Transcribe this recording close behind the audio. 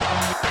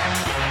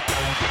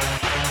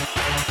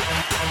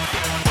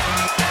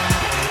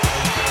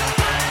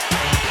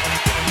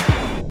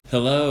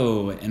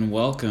Hello and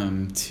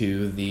welcome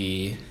to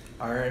the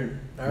our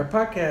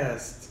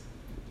podcast.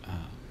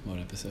 What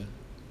episode?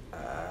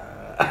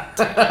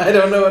 I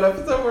don't know what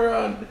episode we're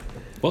on.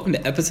 Welcome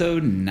to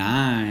episode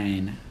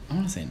 9. I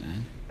want to say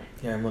 9.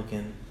 Yeah, I'm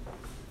looking.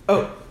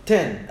 Oh,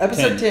 10.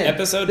 Episode 10.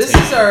 Episode this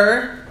 10. Is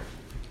our...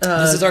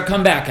 this is our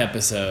comeback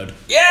episode.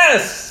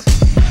 Yes!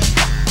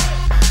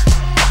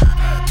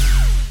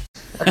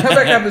 Our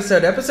comeback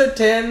episode. Episode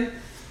 10.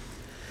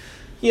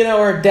 You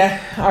know, our deck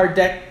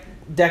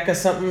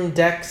some...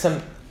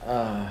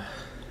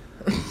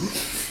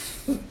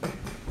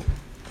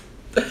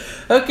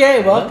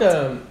 Okay,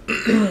 welcome.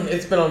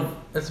 It's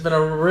been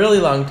a really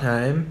long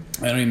time.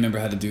 I don't even remember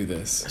how to do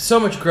this. So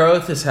much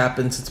growth has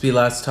happened since we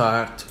last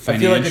talked.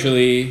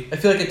 Financially. I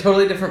feel like a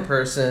totally different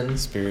person.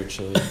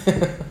 Spiritually.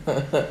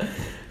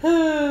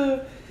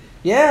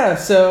 Yeah,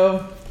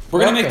 so...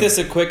 We're going to make this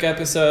a quick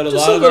episode. Just a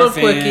lot of little our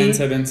fans quickie.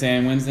 have been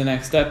saying, when's the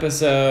next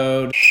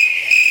episode?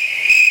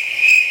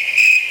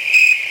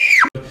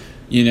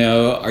 You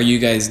know, are you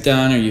guys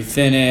done? Are you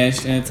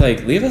finished? And it's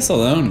like, leave us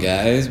alone,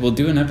 guys. We'll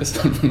do an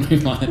episode when we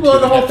want to.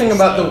 Well, the whole thing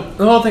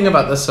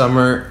about the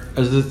summer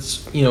is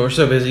it's, you know, we're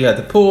so busy at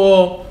the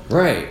pool,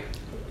 right,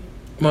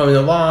 mowing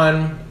the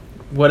lawn,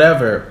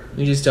 whatever.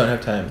 You just don't have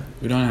time.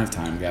 We don't have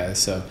time, guys.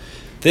 So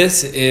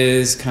this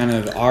is kind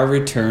of our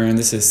return.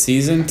 This is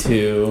season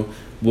 2.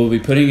 We'll be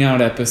putting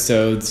out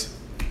episodes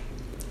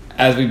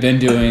as we've been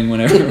doing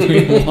whenever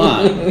we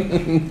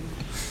want.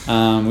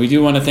 We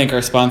do want to thank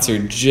our sponsor,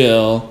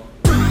 Jill.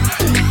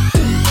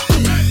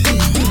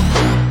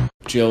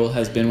 Jill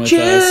has been with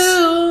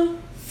us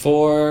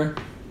for...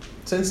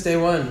 Since day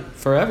one.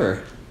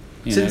 Forever.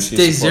 Since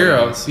day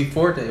 0,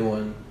 before day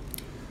 1.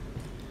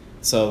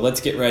 So let's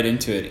get right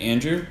into it.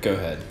 Andrew, go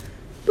ahead.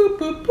 Boop,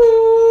 boop,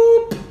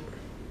 boop.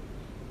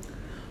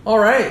 All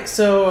right,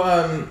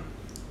 so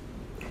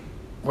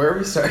where are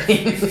we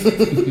starting?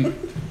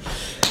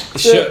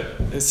 So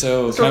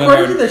kind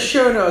according to the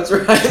show notes,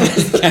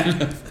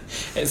 right?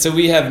 So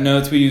we have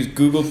notes. We use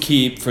Google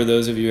Keep for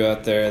those of you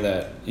out there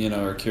that, you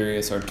know, are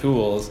curious, our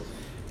tools.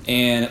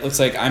 And it looks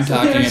like I'm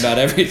talking about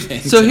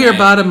everything. So tonight. Here,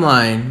 bottom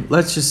line,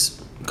 let's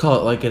just call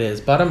it like it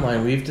is. Bottom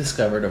line, we've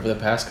discovered over the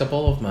past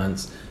couple of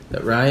months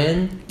that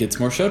Ryan gets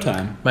more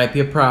showtime. Might be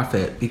a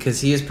prophet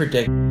because he is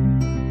predicting.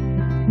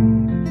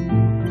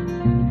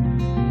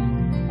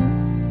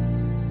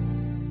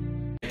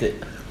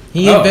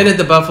 He invented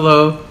the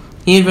buffalo.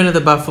 He invented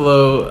the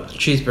buffalo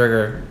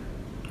cheeseburger,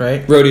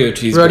 right? Rodeo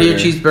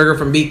cheeseburger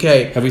from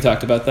BK. Have we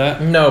talked about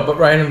that? No, but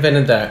Ryan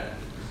invented that.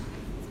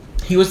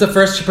 He was the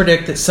first to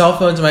predict that cell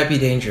phones might be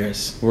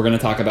dangerous. We're going to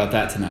talk about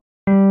that tonight.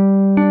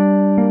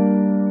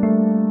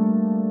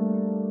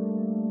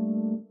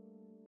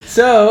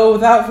 So,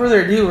 without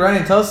further ado,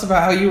 Ryan, tell us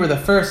about how you were the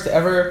first to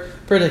ever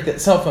predict that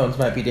cell phones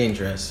might be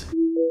dangerous.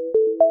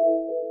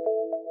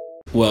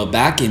 Well,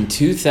 back in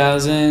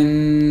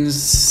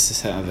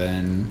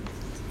 2007...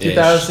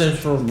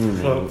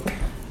 2004.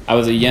 I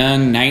was a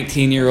young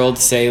 19-year-old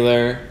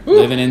sailor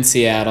living in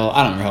Seattle.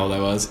 I don't remember how old I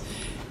was.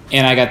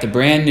 And I got the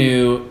brand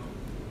new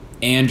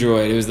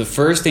Android. It was the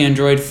first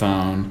Android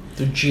phone.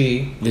 The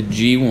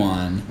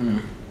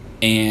G1.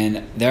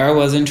 And there I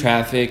was in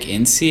traffic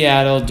in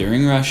Seattle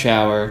during rush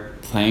hour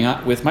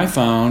playing with my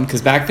phone.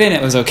 Because back then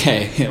it was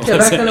okay.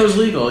 Back then it was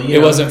legal. It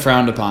wasn't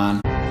frowned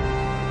upon.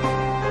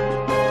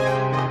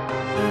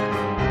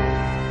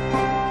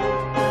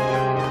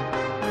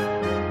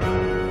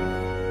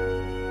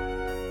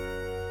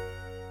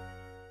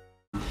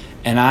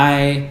 And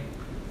I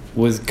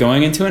was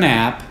going into an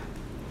app,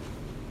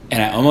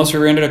 and I almost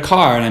rear-ended a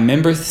car. And I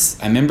remember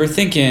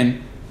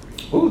thinking,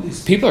 "Ooh,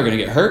 these people are going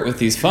to get hurt with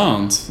these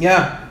phones."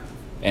 Yeah,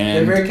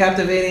 and they're very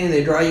captivating.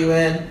 They draw you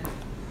in.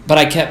 But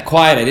I kept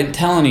quiet. I didn't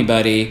tell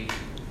anybody.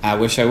 I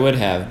wish I would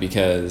have,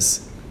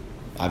 because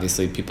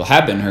obviously people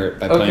have been hurt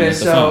by playing with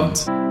the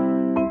phones.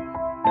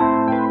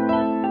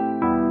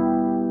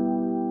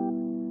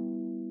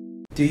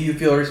 Do you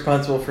feel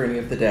responsible for any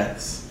of the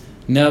deaths?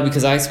 No,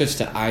 because I switched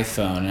to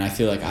iPhone, and I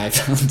feel like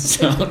iPhones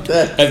don't.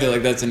 I feel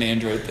like that's an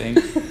Android thing.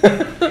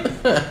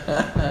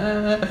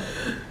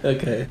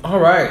 Okay. All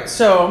right.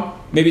 So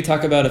maybe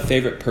talk about a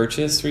favorite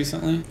purchase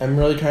recently. I'm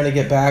really trying to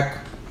get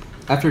back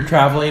after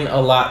traveling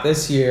a lot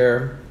this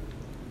year.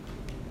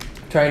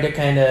 Trying to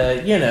kind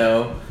of, you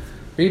know,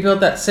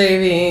 rebuild that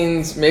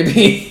savings.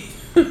 Maybe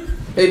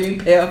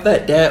pay off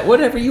that debt.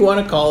 Whatever you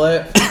want to call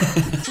it.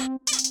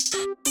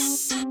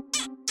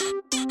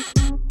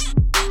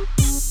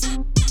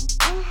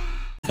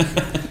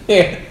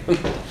 Yeah.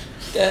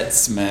 That's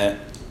smart.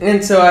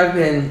 And so I've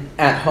been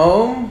at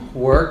home,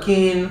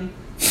 working,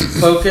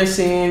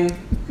 focusing,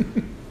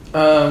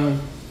 and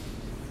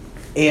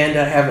I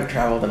haven't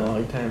traveled in a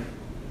long time.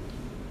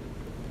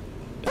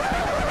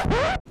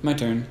 My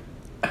turn.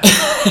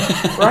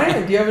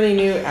 Ryan, do you have any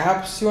new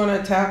apps you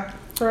want to tap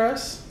for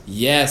us?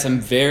 Yes, I'm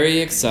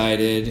very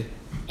excited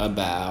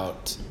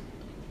about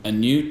a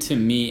new to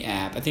me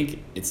app. I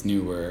think it's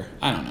newer.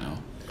 I don't know.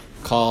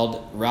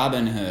 Called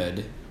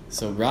Robinhood.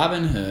 So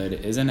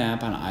Robinhood is an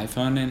app on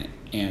iPhone and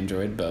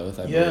Android both,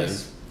 I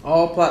believe.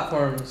 All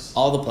platforms.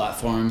 All the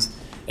platforms.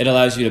 It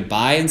allows you to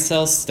buy and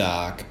sell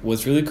stock.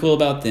 What's really cool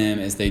about them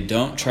is they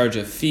don't charge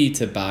a fee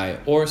to buy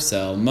or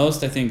sell.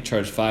 Most, I think,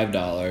 charge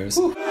 $5.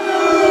 Ooh.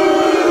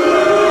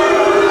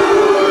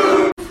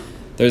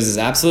 Theirs is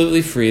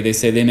absolutely free. They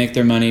say they make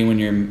their money when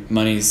your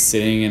money's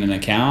sitting in an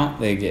account.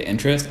 They get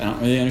interest. I don't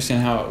really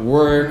understand how it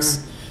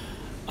works.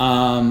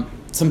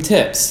 Some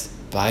tips.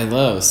 Buy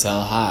low,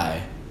 sell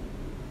high.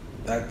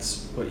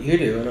 That's what you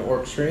do, and it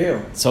works for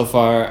you. So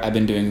far, I've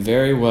been doing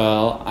very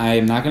well.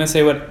 I'm not going to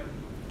say what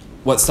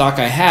stock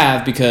I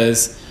have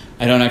because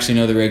I don't actually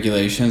know the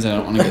regulations. I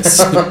don't want to get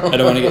I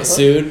don't want to get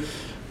sued.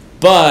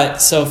 But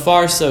so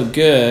far, so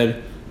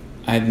good.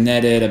 I've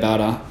netted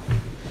about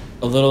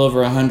a little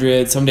over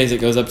 100. Some days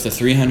it goes up to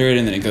 300,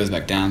 and then it goes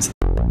back down.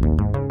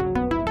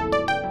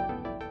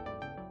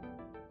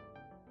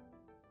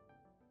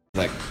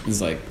 It's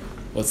like,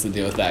 what's the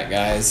deal with that,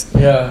 guys?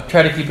 Yeah,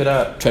 try to keep it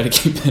up. Try to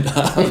keep it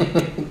up.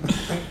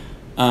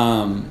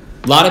 A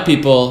lot of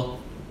people,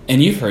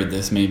 and you've heard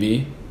this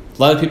maybe.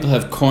 A lot of people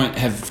have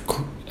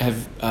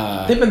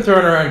They've been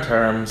throwing around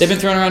terms. They've been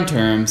throwing around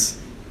terms.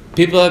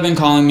 People have been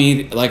calling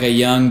me like a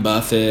young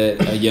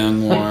Buffett, a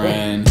young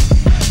Warren.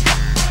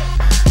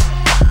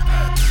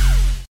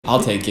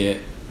 I'll take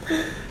it.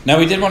 Now,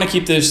 we did want to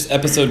keep this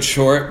episode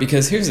short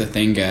because here's the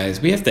thing,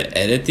 guys. We have to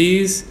edit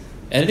these.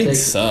 Editing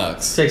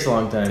sucks. Takes a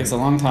long time. Takes a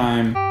long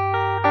time.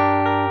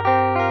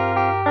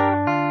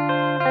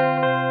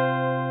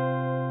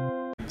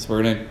 So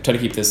we're going to try to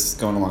keep this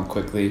going along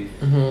quickly.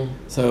 Mm-hmm.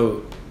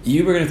 So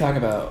you were going to talk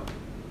about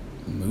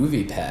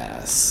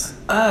MoviePass.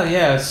 Oh,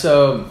 yeah.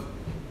 So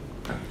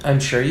I'm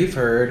sure you've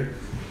heard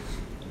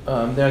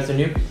there's a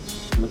new...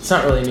 It's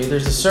not really new.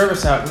 There's a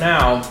service out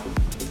now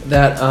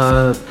that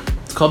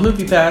it's called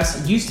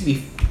MoviePass. It used to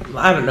be,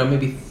 I don't know,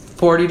 maybe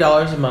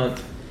 $40 a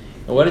month.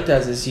 And what it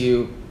does is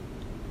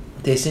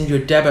they send you a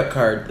debit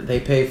card that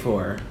they pay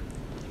for.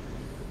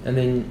 And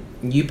then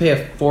you pay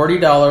a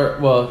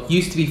 $40, well, it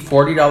used to be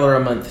 $40 a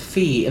month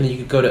fee, and then you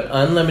could go to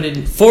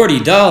unlimited...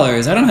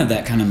 $40? I don't have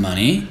that kind of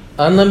money.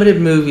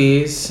 Unlimited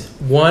movies,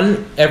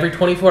 one every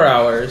 24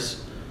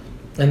 hours,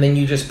 and then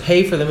you just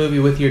pay for the movie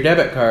with your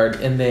debit card,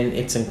 and then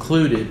it's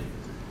included.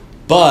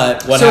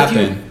 But what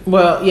happened?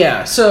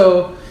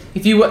 So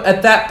if you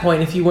at that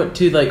point, if you went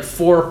to like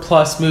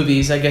 4+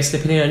 movies, I guess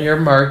depending on your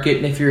market,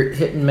 and if you're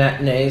hitting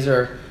matinees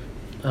or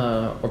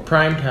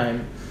prime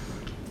time,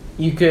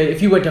 you could,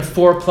 if you went to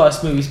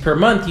 4+ movies per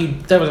month,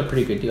 that was a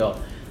pretty good deal.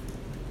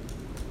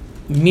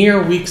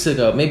 Mere weeks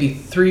ago, maybe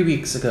 3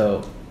 weeks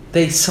ago,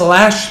 they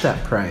slashed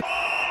that price.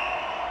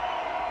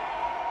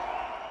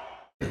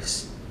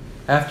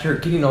 After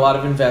getting a lot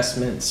of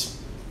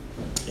investments,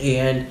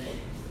 and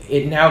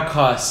it now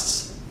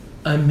costs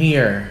a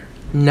mere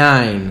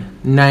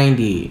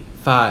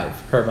 $9.95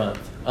 per month.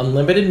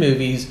 Unlimited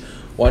movies,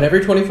 one every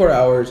 24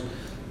 hours.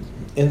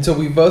 And so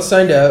we both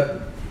signed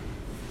up.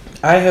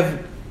 I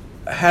have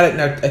had it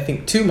now, I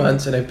think, 2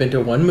 months, and I've been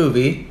to one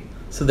movie.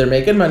 So they're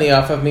making money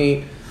off of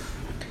me.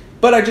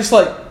 But I just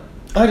like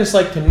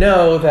to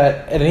know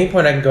that at any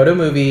point I can go to a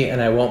movie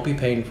and I won't be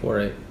paying for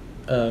it.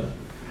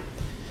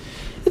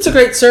 It's a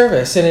great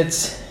service, and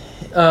it's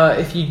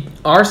if you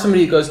are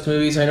somebody who goes to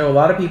movies, I know a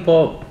lot of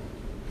people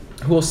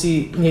who will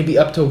see maybe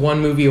up to one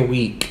movie a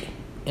week.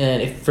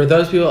 And if for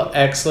those people,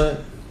 excellent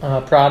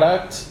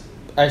product.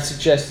 I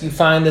suggest you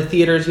find the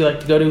theaters you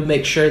like to go to,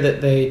 make sure that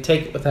they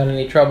take it without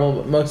any trouble,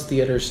 but most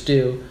theaters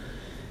do.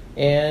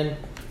 And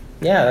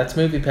yeah, that's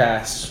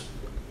MoviePass.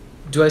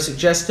 Do I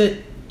suggest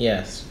it?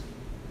 Yes.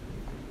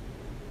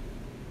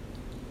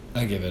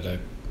 I give it a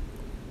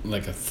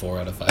 4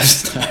 out of 5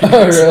 stars.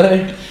 Oh,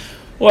 really?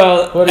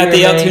 Well, at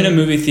the Altoona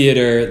movie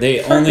theater,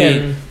 they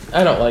only...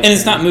 I don't like it. And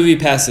it's not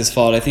MoviePass's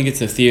fault. I think it's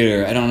the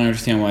theater. I don't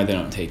understand why they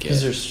don't take it.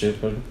 Because they're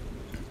stupid.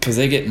 Because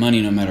they get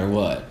money no matter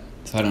what.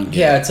 So I don't get it.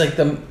 Yeah, it's like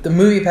the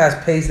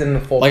MoviePass pays them the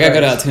full price. I go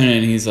to Altoona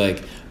and he's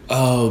like,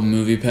 oh,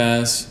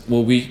 MoviePass?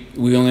 Well, we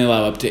only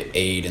allow up to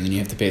 8 and then you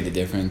have to pay the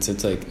difference.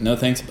 It's like, no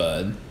thanks,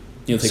 bud.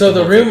 So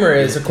the rumor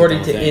is,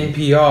 according to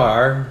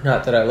NPR,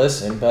 not that I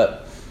listen,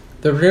 but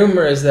the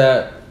rumor is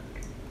that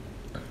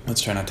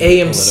let's try not to be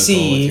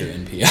AMC political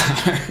with your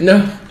NPR.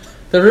 No,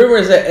 the rumor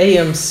is that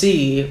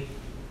AMC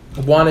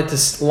wanted to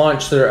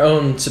launch their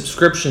own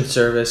subscription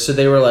service, so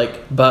they were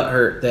like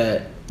butthurt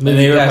that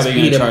MoviePass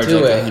beat them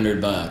to it.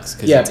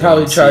 $100. Yeah,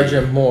 probably charge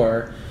them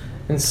more,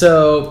 and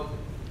so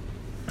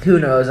who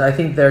knows? I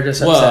think they're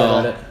just upset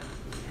about it.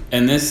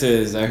 And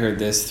I heard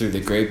this through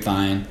the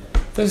grapevine.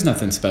 There's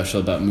nothing special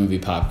about movie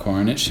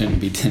popcorn. It shouldn't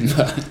be $10.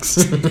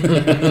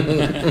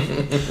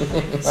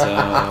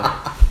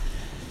 So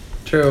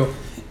true.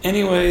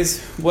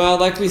 Anyways, well,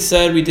 like we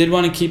said, we did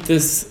want to keep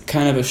this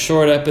kind of a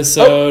short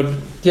episode. Oh,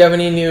 do you have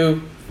any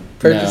new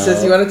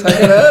purchases you want to talk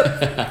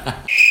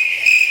about?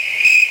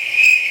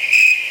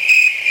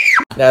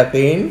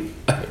 Nothing.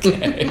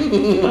 Okay.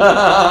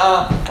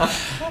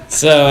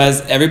 So,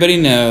 as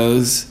everybody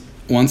knows,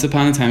 once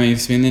upon a time I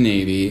used to be in the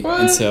Navy. What?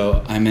 And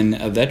so I'm in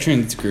a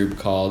veterans group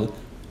called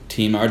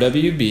Team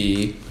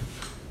RWB.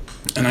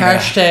 And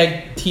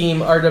Hashtag Team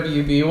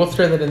RWB. We'll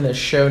throw that in the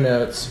show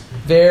notes.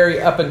 Very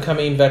up and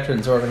coming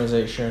veterans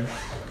organization.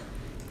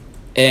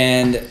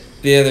 And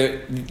the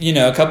other,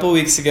 a couple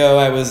weeks ago,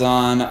 I was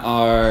on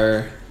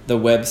the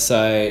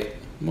website.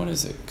 What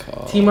is it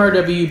called?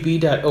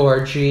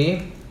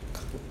 TeamRWB.org.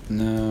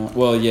 No.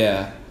 Well,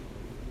 yeah.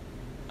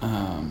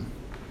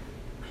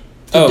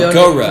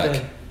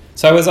 GoRuck.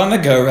 So I was on the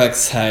GoRuck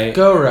site.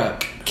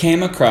 GoRuck.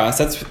 Came across.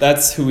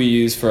 That's who we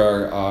use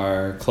for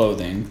our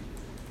clothing.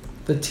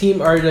 The Team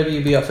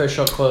RWB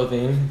official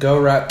clothing.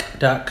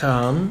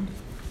 GoRuck.com.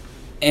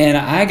 And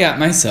I got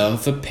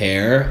myself a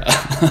pair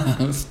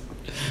of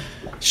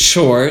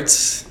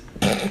shorts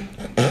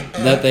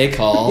that they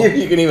call...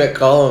 You can even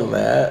call them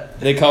that.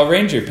 They call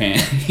Ranger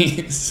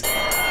panties.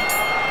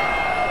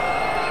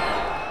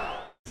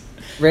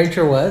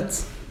 Ranger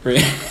what?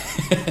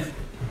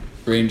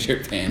 Ranger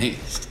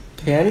panties.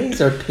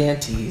 Panties or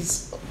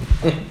panties?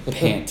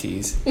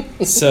 Panties.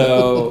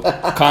 So,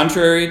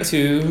 contrary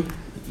to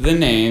the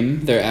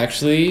name, they're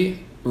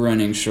actually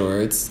running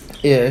shorts.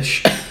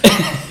 Ish.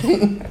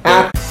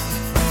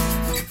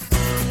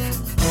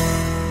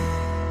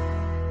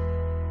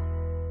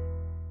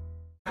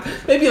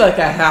 Maybe like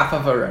a half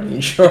of a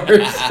running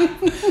short.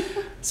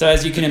 So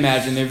as you can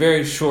imagine, they're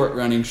very short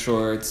running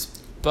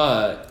shorts,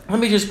 but let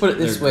me just put it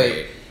this way.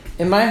 Great.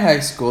 In my high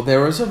school,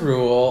 there was a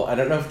rule. I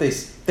don't know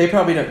if they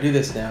probably don't do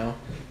this now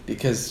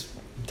because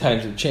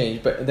times have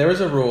changed, but there was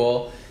a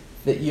rule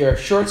that your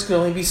shorts could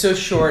only be so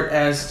short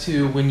as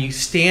to when you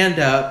stand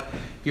up,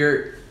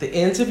 the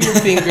ends of your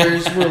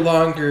fingers were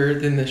longer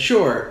than the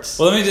shorts.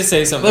 Well, let me just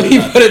say something. Let me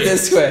put it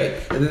this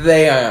way: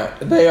 they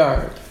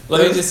aren't.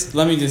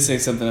 Let me just say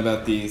something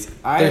about these.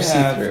 They're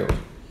see-through.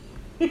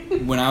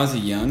 When I was a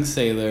young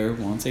sailor,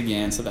 once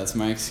again, so that's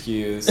my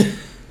excuse.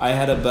 I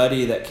had a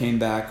buddy that came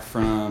back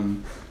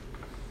from,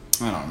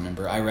 I don't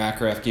remember,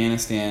 Iraq or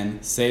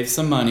Afghanistan, saved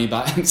some money,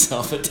 bought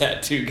himself a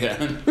tattoo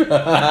gun.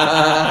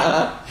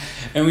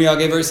 And we all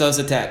gave ourselves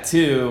a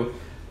tattoo.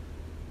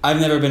 I've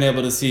never been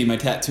able to see my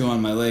tattoo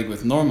on my leg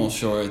with normal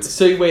shorts.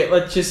 So wait,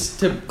 let's just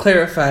to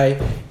clarify,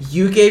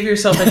 you gave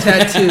yourself a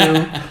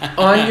tattoo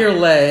on your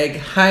leg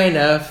high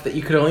enough that I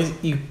could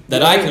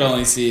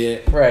only see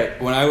it. Right.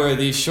 When I wear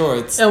these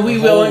shorts. And we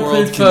will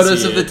include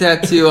photos of the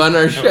tattoo on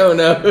our show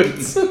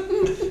notes.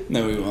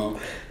 No, we won't.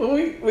 Well,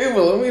 we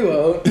will and we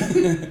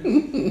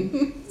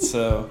won't.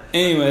 So,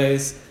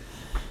 anyways,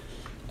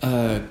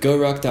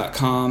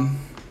 GoRuck.com,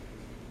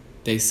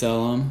 they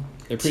sell them.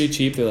 They're pretty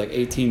cheap. They're like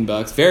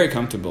 $18. Very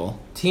comfortable.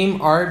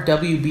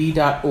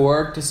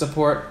 TeamRWB.org to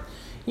support,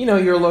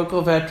 your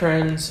local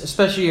veterans,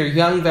 especially your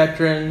young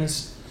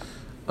veterans.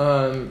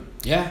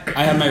 Yeah,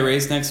 I have my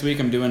race next week.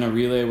 I'm doing a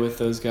relay with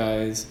those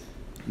guys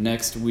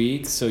next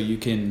week, so you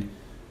can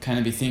kind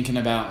of be thinking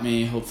about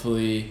me.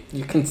 Hopefully,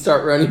 you can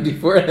start running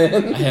before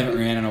then. I haven't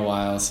ran in a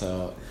while,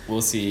 so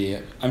we'll see.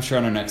 I'm sure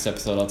on our next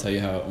episode I'll tell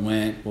you how it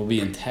went. We'll be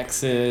in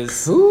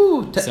Texas.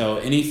 Ooh, so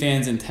any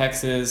fans in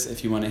Texas,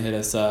 if you want to hit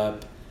us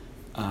up.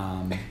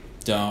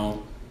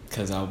 Don't,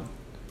 because I'll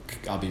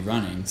be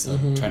running, so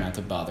try not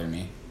to bother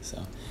me.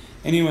 So,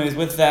 anyways,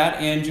 with that,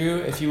 Andrew,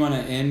 if you want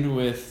to end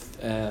with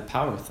a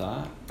power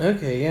thought.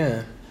 Okay,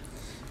 yeah.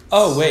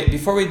 Oh, wait,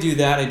 before we do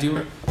that, I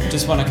do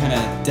just want to kind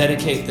of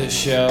dedicate this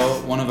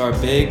show. One of our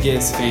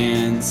biggest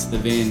fans, the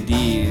Van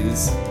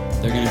D's,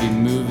 they're going to be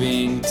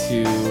moving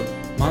to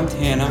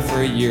Montana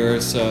for a year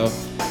or so.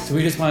 So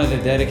we just wanted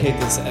to dedicate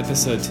this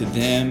episode to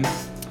them.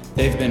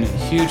 They've been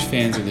huge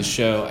fans of the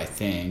show, I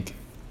think.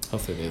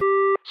 Hopefully they...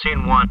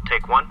 Scene 1,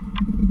 take 1.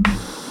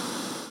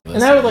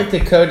 And I would like to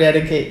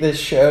co-dedicate this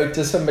show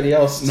to somebody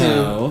else, too.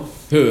 No.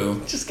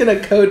 Who?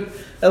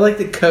 I'd like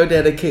to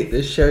co-dedicate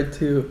this show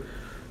to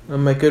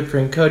my good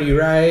friend Cody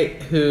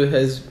Wright, who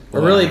has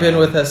really been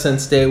with us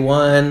since day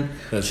one.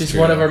 She's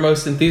true. one of our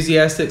most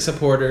enthusiastic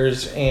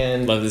supporters.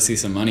 And love to see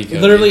some money, Cody.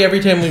 Literally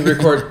every time we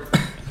record...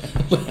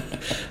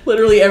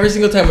 Literally every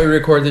single time we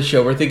record the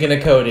show, we're thinking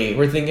of Cody,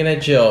 we're thinking of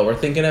Jill, we're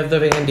thinking of the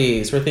Van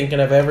D's, we're thinking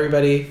of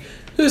everybody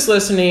who's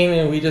listening,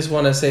 and we just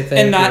want to say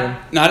thank you. And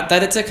not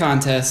that it's a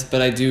contest,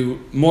 but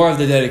more of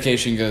the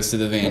dedication goes to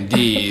the Van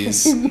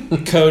D's.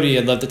 Cody,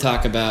 I'd love to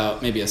talk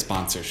about maybe a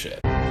sponsorship.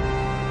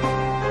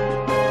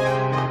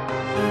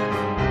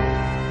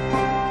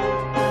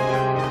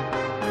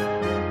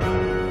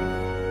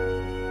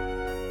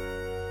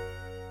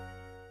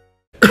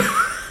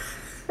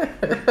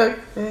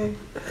 Okay.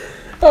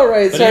 All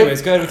right. But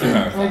anyways, go ahead with your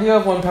power thought. I do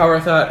have one power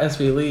thought as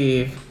we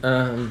leave,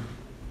 and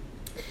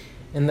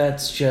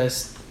that's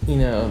just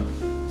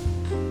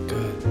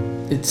Good.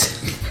 It's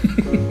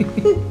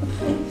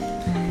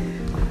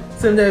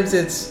sometimes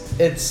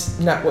it's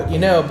not what you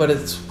know, but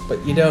it's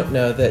what you don't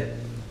know that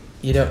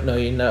you don't know.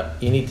 You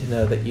need to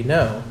know that you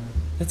know.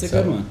 That's a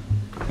good one.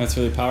 That's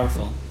really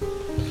powerful.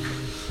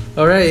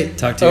 All right.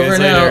 Talk to you guys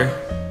later.